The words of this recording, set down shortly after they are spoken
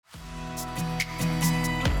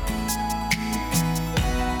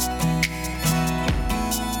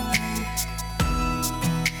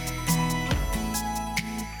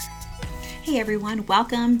Hey everyone,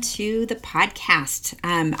 welcome to the podcast.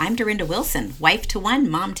 I'm Dorinda Wilson, wife to 1,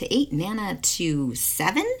 mom to 8, Nana to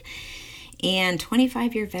 7, and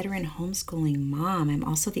 25-year veteran homeschooling mom. I'm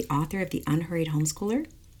also the author of The Unhurried Homeschooler,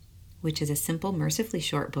 which is a simple, mercifully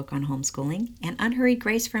short book on homeschooling, and Unhurried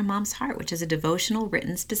Grace for a Mom's Heart, which is a devotional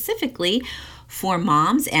written specifically for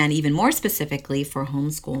moms and even more specifically for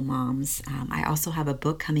homeschool moms. I also have a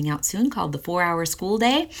book coming out soon called The 4-Hour School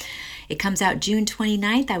Day. It comes out June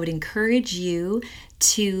 29th. I would encourage you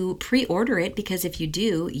to pre-order it because if you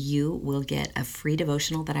do, you will get a free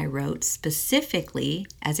devotional that I wrote specifically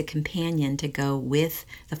as a companion to go with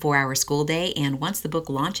the 4-Hour School Day. And once the book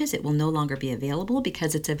launches, it will no longer be available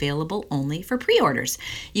because it's available only for pre-orders.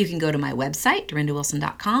 You can go to my website,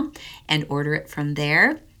 dorindawilson.com, and order it from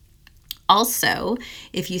there. Also,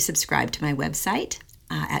 if you subscribe to my website,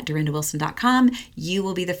 at dorindawilson.com, you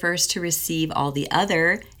will be the first to receive all the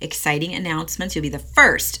other exciting announcements. You'll be the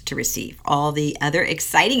first to receive all the other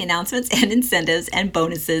exciting announcements and incentives and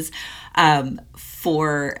bonuses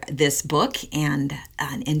for this book and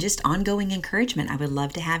just ongoing encouragement. I would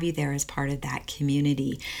love to have you there as part of that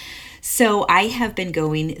community. So I have been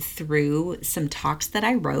going through some talks that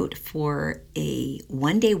I wrote for a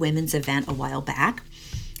one-day women's event a while back,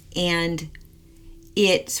 and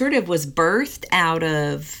it sort of was birthed out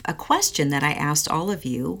of a question that I asked all of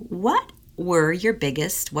you. What are your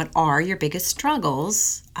biggest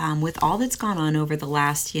struggles with all that's gone on over the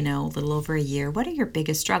last, little over a year? What are your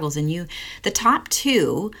biggest struggles? And the top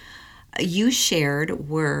 2 you shared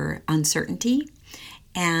were uncertainty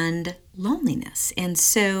and loneliness. And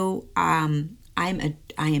so I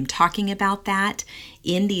am talking about that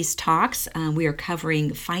in these talks. We are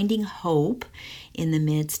covering finding hope in the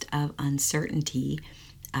midst of uncertainty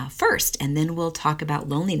first, and then we'll talk about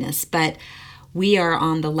loneliness. But we are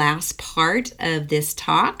on the last part of this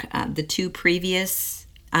talk. The 2 previous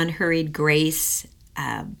Unhurried Grace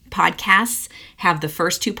podcasts have the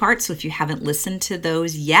first 2 parts, so if you haven't listened to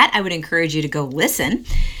those yet, I would encourage you to go listen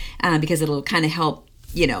because it'll kind of help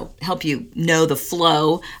you know the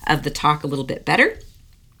flow of the talk a little bit better.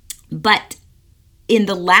 But in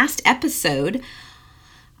the last episode,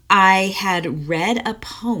 I had read a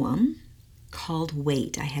poem called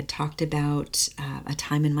Wait. I had talked about a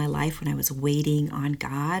time in my life when I was waiting on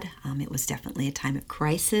God. It was definitely a time of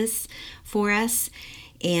crisis for us.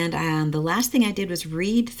 And the last thing I did was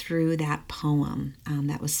read through that poem.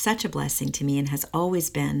 That was such a blessing to me and has always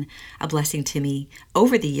been a blessing to me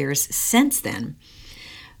over the years since then.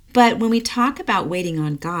 But when we talk about waiting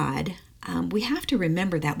on God, we have to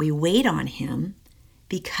remember that we wait on Him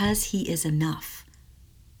because He is enough.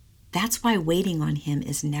 That's why waiting on Him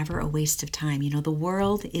is never a waste of time. The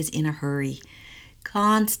world is in a hurry,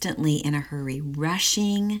 constantly in a hurry,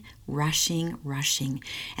 rushing.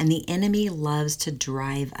 And the enemy loves to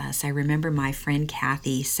drive us. I remember my friend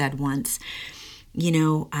Kathy said once,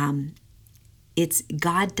 it's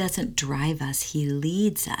God doesn't drive us, He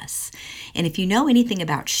leads us. And if you know anything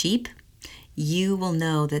about sheep, you will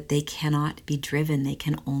know that they cannot be driven. They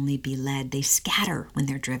can only be led. They scatter when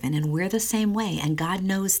they're driven, and we're the same way, and God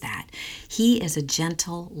knows that. He is a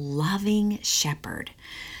gentle, loving shepherd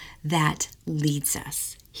that leads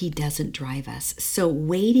us. He doesn't drive us. So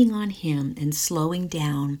waiting on Him and slowing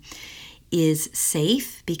down is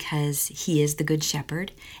safe because He is the good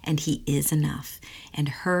shepherd and He is enough. And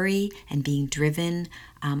hurry and being driven,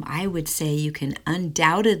 I would say you can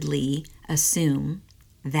undoubtedly assume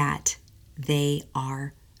that they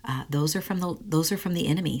are those are from the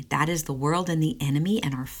enemy. That is the world and the enemy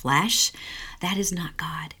and our flesh. That is not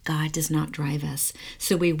God. God does not drive us.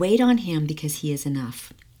 So we wait on Him because He is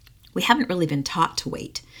enough. We haven't really been taught to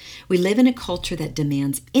wait. We live in a culture that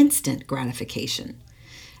demands instant gratification.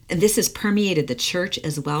 And this has permeated the church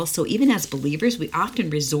as well. So even as believers, we often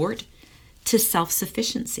resort to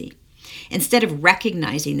self-sufficiency. Instead of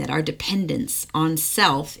recognizing that our dependence on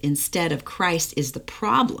self instead of Christ is the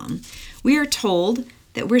problem, we are told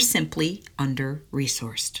that we're simply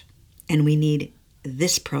under-resourced and we need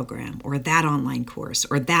this program or that online course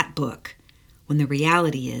or that book, when the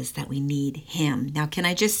reality is that we need Him. Now, can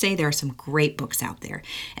I just say there are some great books out there,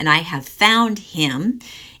 and I have found Him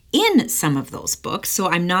in some of those books, so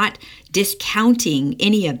I'm not discounting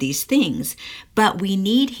any of these things, but we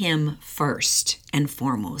need Him first and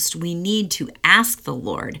foremost. We need to ask the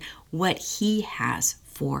Lord what He has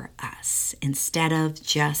for us instead of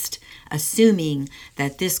just assuming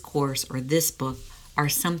that this course or this book are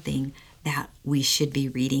something that we should be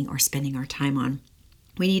reading or spending our time on.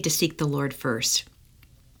 We need to seek the Lord first.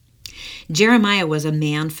 Jeremiah was a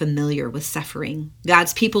man familiar with suffering.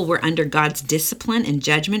 God's people were under God's discipline and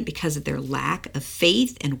judgment because of their lack of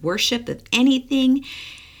faith and worship of anything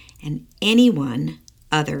and anyone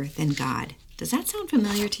other than God. Does that sound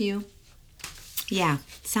familiar to you? Yeah,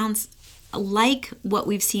 sounds like what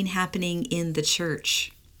we've seen happening in the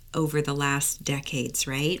church over the last decades,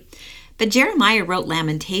 right? But Jeremiah wrote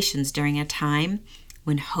Lamentations during a time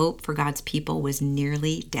when hope for God's people was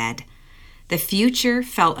nearly dead. The future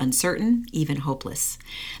felt uncertain, even hopeless.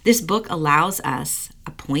 This book allows us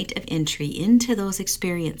a point of entry into those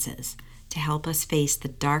experiences to help us face the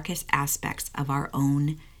darkest aspects of our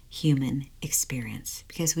own human experience,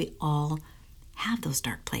 because we all have those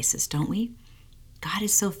dark places, don't we? God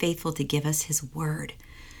is so faithful to give us his word.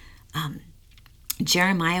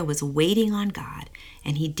 Jeremiah was waiting on God,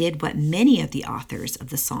 and he did what many of the authors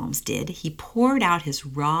of the Psalms did. He poured out his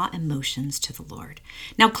raw emotions to the Lord.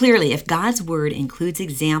 Now, clearly, if God's word includes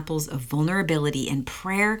examples of vulnerability and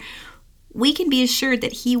prayer, we can be assured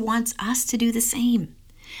that he wants us to do the same.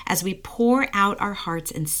 As we pour out our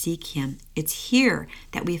hearts and seek him, it's here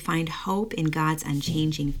that we find hope in God's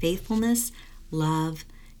unchanging faithfulness, love,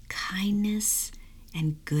 kindness,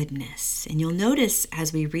 and goodness. And you'll notice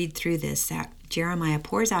as we read through this that Jeremiah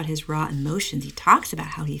pours out his raw emotions. He talks about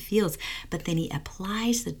how he feels, but then he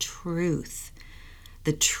applies the truth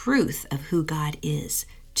of who God is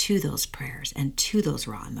to those prayers and to those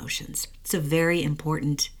raw emotions. It's a very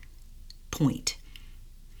important point.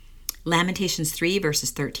 Lamentations 3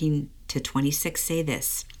 verses 13 to 26 say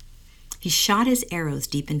this: He shot his arrows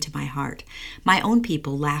deep into my heart. My own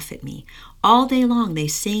people laugh at me. All day long they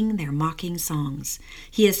sing their mocking songs.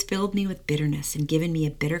 He has filled me with bitterness and given me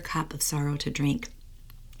a bitter cup of sorrow to drink.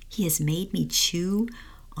 He has made me chew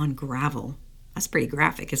on gravel. That's pretty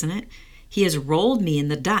graphic, isn't it? He has rolled me in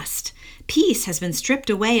the dust. Peace has been stripped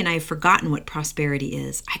away, and I have forgotten what prosperity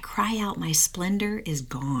is. I cry out, my splendor is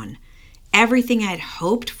gone. Everything I had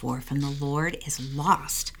hoped for from the Lord is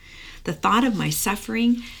lost. The thought of my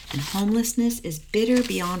suffering and homelessness is bitter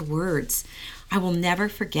beyond words. I will never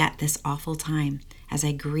forget this awful time as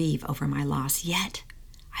I grieve over my loss. Yet,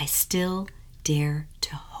 I still dare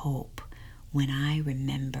to hope when I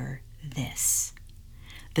remember this.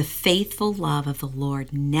 The faithful love of the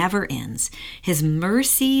Lord never ends. His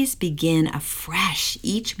mercies begin afresh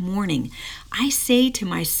each morning. I say to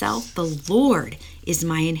myself, the Lord is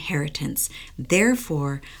my inheritance.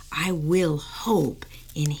 Therefore, I will hope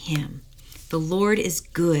in him. The Lord is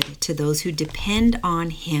good to those who depend on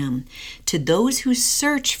him, to those who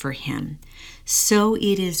search for him. So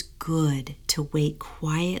it is good to wait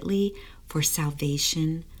quietly for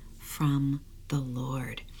salvation from the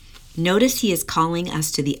Lord. Notice he is calling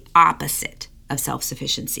us to the opposite of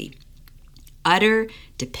self-sufficiency. Utter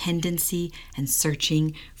dependency and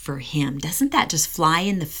searching for him. Doesn't that just fly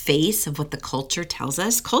in the face of what the culture tells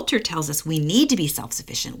us? Culture tells us we need to be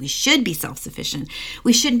self-sufficient. We should be self-sufficient.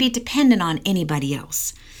 We shouldn't be dependent on anybody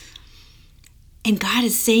else. And God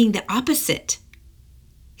is saying the opposite.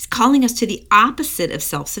 He's calling us to the opposite of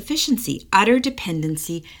self-sufficiency, utter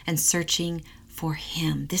dependency and searching for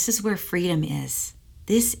him. This is where freedom is.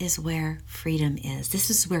 This is where freedom is. This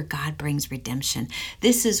is where God brings redemption.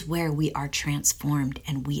 This is where we are transformed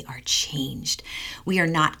and we are changed. We are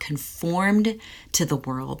not conformed to the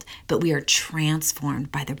world, but we are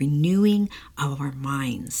transformed by the renewing of our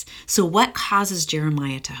minds. So what causes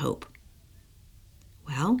Jeremiah to hope?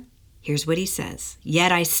 Well, here's what he says.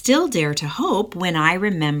 Yet I still dare to hope when I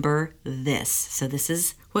remember this. So this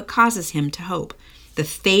is what causes him to hope. The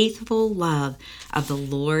faithful love of the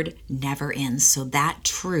Lord never ends. So that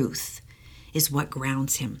truth is what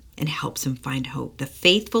grounds him and helps him find hope. The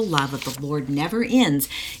faithful love of the Lord never ends.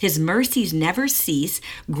 His mercies never cease.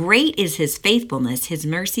 Great is his faithfulness. His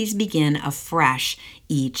mercies begin afresh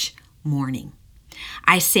each morning.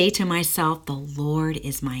 I say to myself, the Lord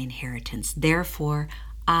is my inheritance. Therefore,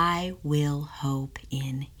 I will hope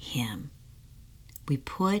in him. We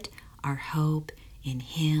put our hope in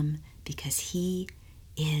him because he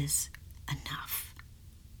is enough.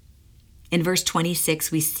 In verse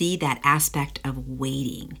 26, we see that aspect of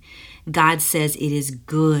waiting. God says it is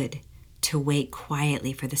good to wait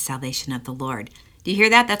quietly for the salvation of the Lord. Do you hear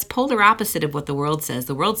that? That's polar opposite of what the world says.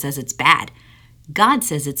 The world says it's bad. God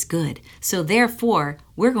says it's good. So therefore,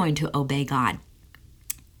 we're going to obey God.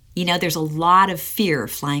 You know, there's a lot of fear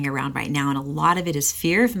flying around right now, and a lot of it is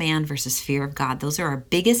fear of man versus fear of God. Those are our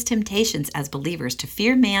biggest temptations as believers, to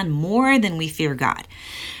fear man more than we fear God.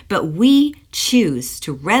 But we choose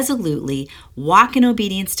to resolutely walk in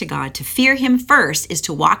obedience to God. To fear him first is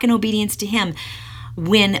to walk in obedience to him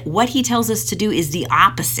when what he tells us to do is the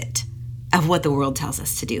opposite of what the world tells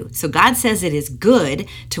us to do. So God says it is good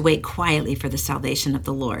to wait quietly for the salvation of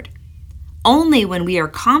the Lord. Only when we are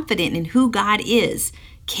confident in who God is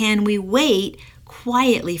can we wait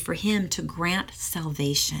quietly for him to grant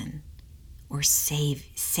salvation or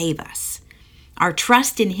save us. Our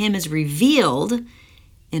trust in him is revealed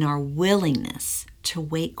in our willingness to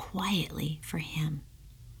wait quietly for him.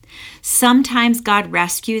 Sometimes God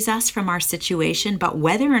rescues us from our situation, but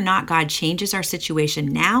whether or not God changes our situation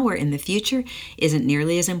now or in the future isn't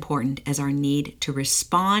nearly as important as our need to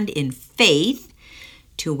respond in faith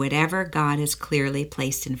to whatever God has clearly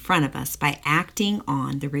placed in front of us by acting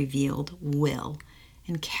on the revealed will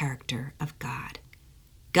and character of God.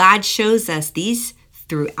 God shows us these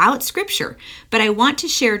throughout Scripture, but I want to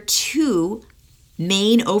share two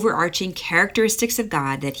main overarching characteristics of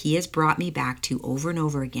God that he has brought me back to over and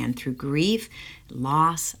over again through grief,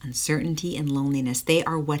 loss, uncertainty, and loneliness. They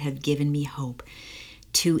are what have given me hope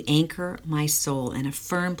to anchor my soul in a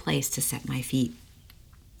firm place to set my feet.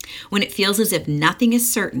 When it feels as if nothing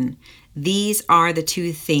is certain, these are the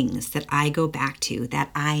two things that I go back to that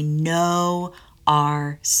I know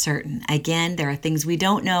are certain. Again, there are things we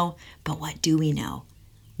don't know, but what do we know?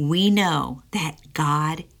 We know that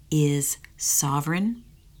God is sovereign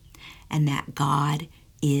and that God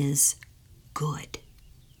is good.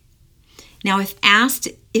 Now, if asked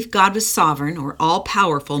if God was sovereign or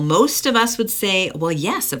all-powerful, most of us would say, well,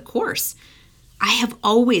 yes, of course. I have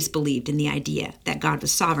always believed in the idea that God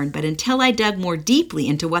was sovereign, but until I dug more deeply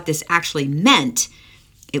into what this actually meant,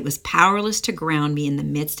 it was powerless to ground me in the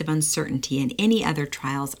midst of uncertainty and any other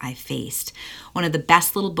trials I faced. One of the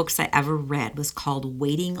best little books I ever read was called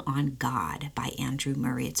Waiting on God by Andrew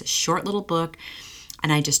Murray. It's a short little book,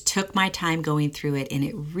 and I just took my time going through it, and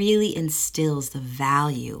it really instills the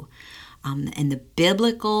value and the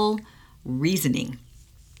biblical reasoning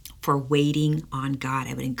for waiting on God.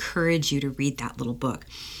 I would encourage you to read that little book.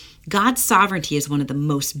 God's sovereignty is one of the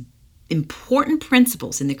most important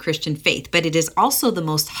principles in the Christian faith, but it is also the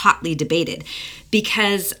most hotly debated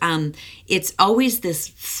because it's always this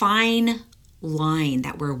fine line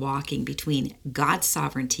that we're walking between God's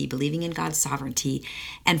sovereignty, believing in God's sovereignty,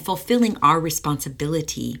 and fulfilling our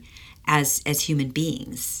responsibility as human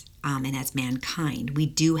beings and as mankind. We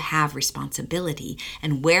do have responsibility,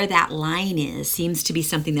 and where that line is seems to be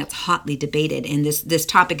something that's hotly debated, and this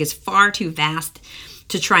topic is far too vast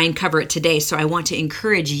to try and cover it today. So I want to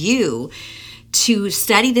encourage you to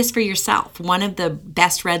study this for yourself. One of the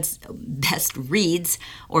best reads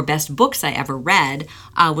or best books I ever read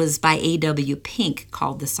was by A.W. Pink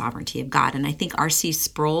called The Sovereignty of God. And I think R.C.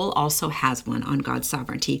 Sproul also has one on God's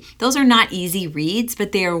sovereignty. Those are not easy reads,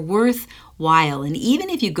 but they are worthwhile. And even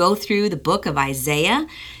if you go through the book of Isaiah,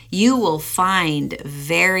 you will find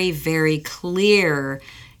very, very clear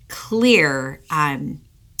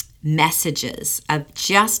messages of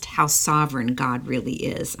just how sovereign God really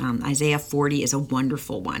is. Isaiah 40 is a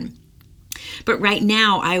wonderful one. But right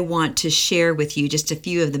now, I want to share with you just a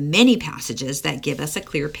few of the many passages that give us a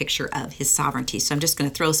clear picture of his sovereignty. So I'm just going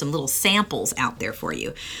to throw some little samples out there for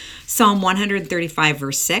you. Psalm 135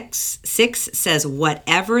 verse 6 says,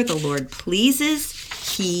 "Whatever the Lord pleases,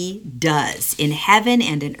 he does, in heaven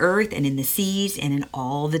and in earth and in the seas and in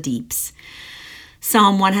all the deeps."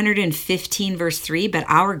 Psalm 115 verse 3, "But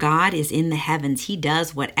our God is in the heavens. He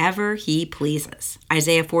does whatever he pleases."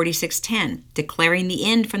 Isaiah 46:10, declaring the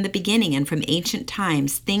end from the beginning and from ancient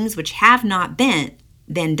times, things which have not been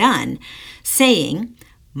done, saying,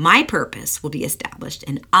 "My purpose will be established,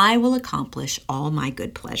 and I will accomplish all my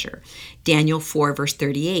good pleasure." Daniel 4 verse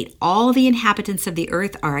 38, "All the inhabitants of the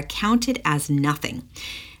earth are accounted as nothing,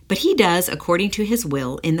 but he does according to his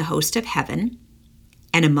will in the host of heaven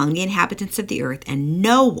and among the inhabitants of the earth, and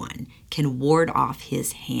no one can ward off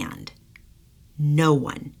his hand." No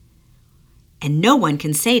one. And no one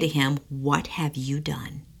can say to him, "What have you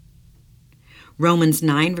done?" Romans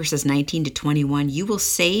 9 verses 19 to 21, "You will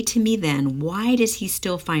say to me then, why does he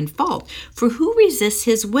still find fault? For who resists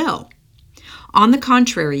his will? On the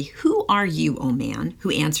contrary, who are you, O man,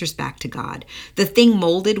 who answers back to God? The thing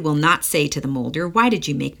molded will not say to the molder, why did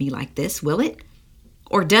you make me like this, will it?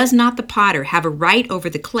 Or does not the potter have a right over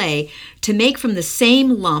the clay to make from the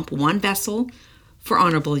same lump one vessel for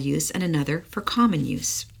honorable use and another for common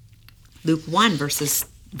use?" Luke 1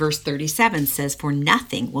 verse 37 says, "For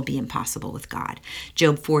nothing will be impossible with God."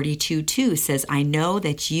 Job 42:2 says, "I know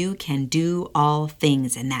that you can do all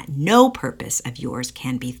things and that no purpose of yours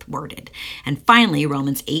can be thwarted." And finally,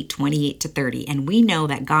 Romans 8:28 to 30, "And we know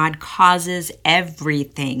that God causes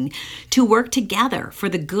everything to work together for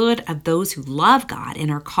the good of those who love God and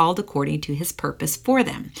are called according to his purpose for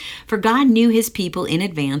them. For God knew his people in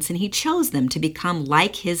advance, and he chose them to become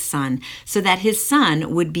like his son, so that his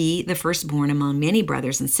son would be the firstborn among many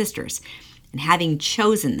brothers and sisters. And having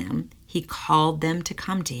chosen them, he called them to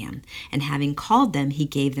come to him. And having called them, he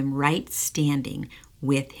gave them right standing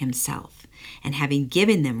with himself. And having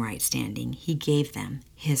given them right standing, he gave them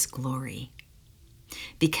his glory.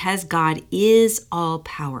 Because God is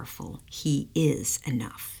all-powerful, he is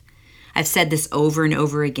enough. I've said this over and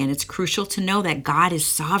over again. It's crucial to know that God is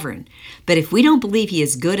sovereign. But if we don't believe he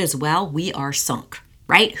is good as well, we are sunk,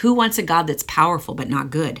 right? Who wants a God that's powerful but not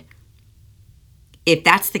good? If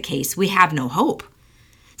that's the case, we have no hope.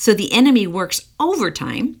 So the enemy works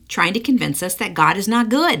overtime trying to convince us that God is not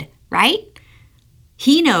good, right?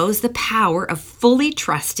 He knows the power of fully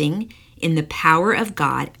trusting in the power of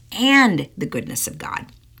God and the goodness of God.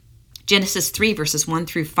 Genesis 3 verses 1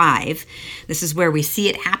 through 5. This is where we see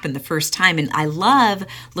it happen the first time. And I love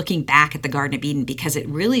looking back at the Garden of Eden because it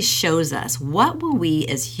really shows us what will we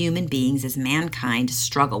as human beings, as mankind,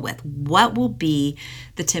 struggle with. What will be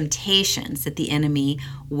the temptations that the enemy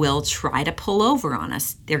will try to pull over on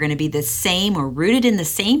us. They're going to be the same or rooted in the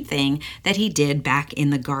same thing that he did back in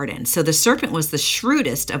the garden. So the serpent was the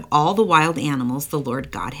shrewdest of all the wild animals the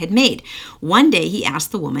Lord God had made. One day he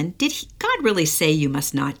asked the woman, "Did God really say you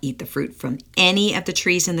must not eat the fruit from any of the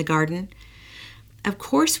trees in the garden?" "Of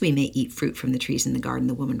course we may eat fruit from the trees in the garden,"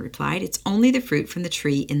 the woman replied. "It's only the fruit from the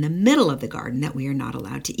tree in the middle of the garden that we are not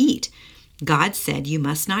allowed to eat. God said you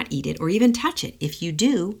must not eat it or even touch it. If you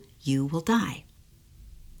do, you will die."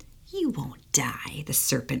 "You won't die," the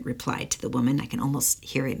serpent replied to the woman. I can almost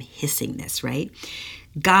hear him hissing this, right?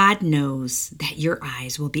 "God knows that your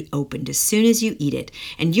eyes will be opened as soon as you eat it,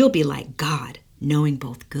 and you'll be like God, knowing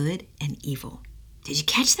both good and evil." Did you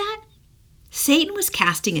catch that? Satan was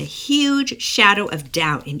casting a huge shadow of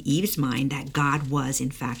doubt in Eve's mind that God was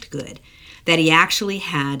in fact good, that he actually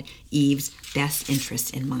had Eve's best interests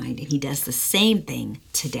in mind, and he does the same thing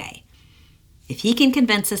today. If he can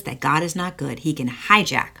convince us that God is not good, he can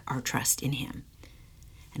hijack our trust in him.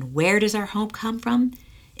 And where does our hope come from?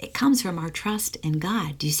 It comes from our trust in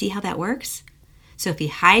God. Do you see how that works? So if he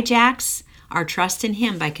hijacks our trust in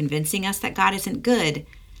him by convincing us that God isn't good,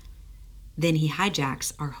 then he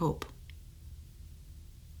hijacks our hope.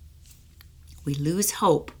 We lose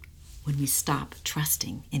hope when we stop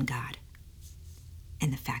trusting in God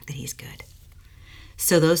and the fact that he's good.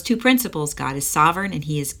 So those two principles, God is sovereign and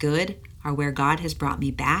he is good, are where God has brought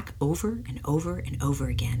me back over and over and over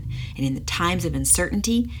again. And in the times of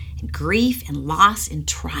uncertainty and grief and loss and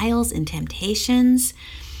trials and temptations,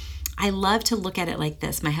 I love to look at it like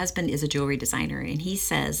this. My husband is a jewelry designer, and he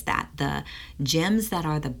says that the gems that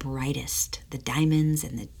are the brightest, the diamonds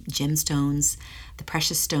and the gemstones, the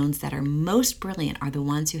precious stones that are most brilliant are the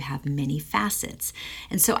ones who have many facets.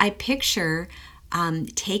 And so I picture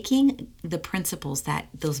taking the principles,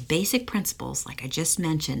 those basic principles, like I just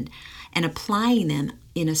mentioned, and applying them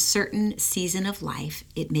in a certain season of life.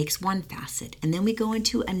 It makes one facet. And then we go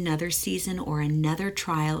into another season or another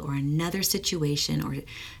trial or another situation or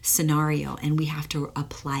scenario, and we have to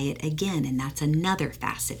apply it again, and that's another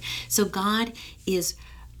facet. So God is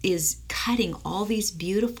cutting all these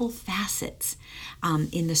beautiful facets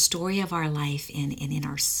in the story of our life and in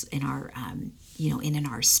our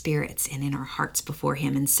spirits and in our hearts before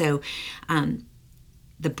him. And so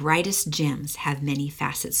the brightest gems have many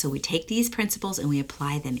facets. So we take these principles and we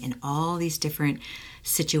apply them in all these different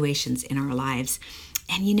situations in our lives.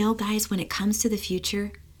 And guys, when it comes to the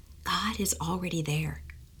future, God is already there.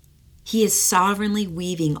 He is sovereignly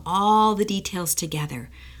weaving all the details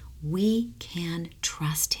together. We can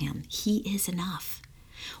trust him. He is enough.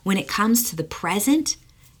 When it comes to the present,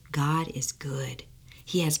 God is good.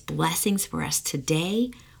 He has blessings for us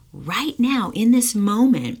today, right now, in this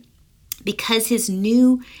moment, because his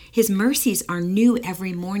mercies are new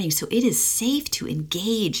every morning. So it is safe to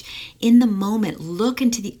engage in the moment. Look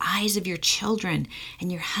into the eyes of your children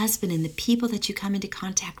and your husband and the people that you come into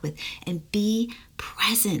contact with, and be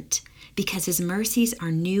present, because his mercies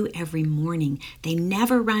are new every morning. They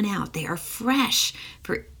never run out. They are fresh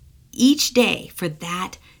for each day, for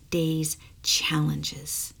that day's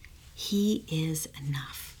challenges. He is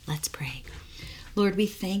enough. Let's pray. Lord, we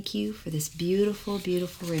thank you for this beautiful,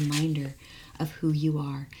 beautiful reminder of who you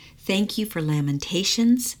are. Thank you for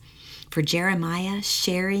Lamentations, for Jeremiah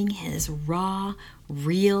sharing his raw,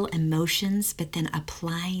 real emotions, but then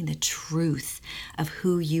applying the truth of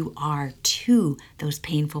who you are to those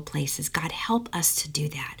painful places. God, help us to do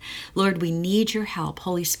that. Lord, we need your help.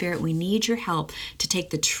 Holy Spirit, we need your help to take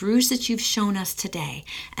the truths that you've shown us today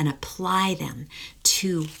and apply them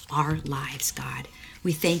to our lives, God.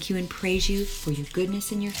 We thank you and praise you for your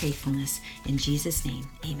goodness and your faithfulness. In Jesus' name,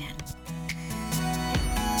 amen.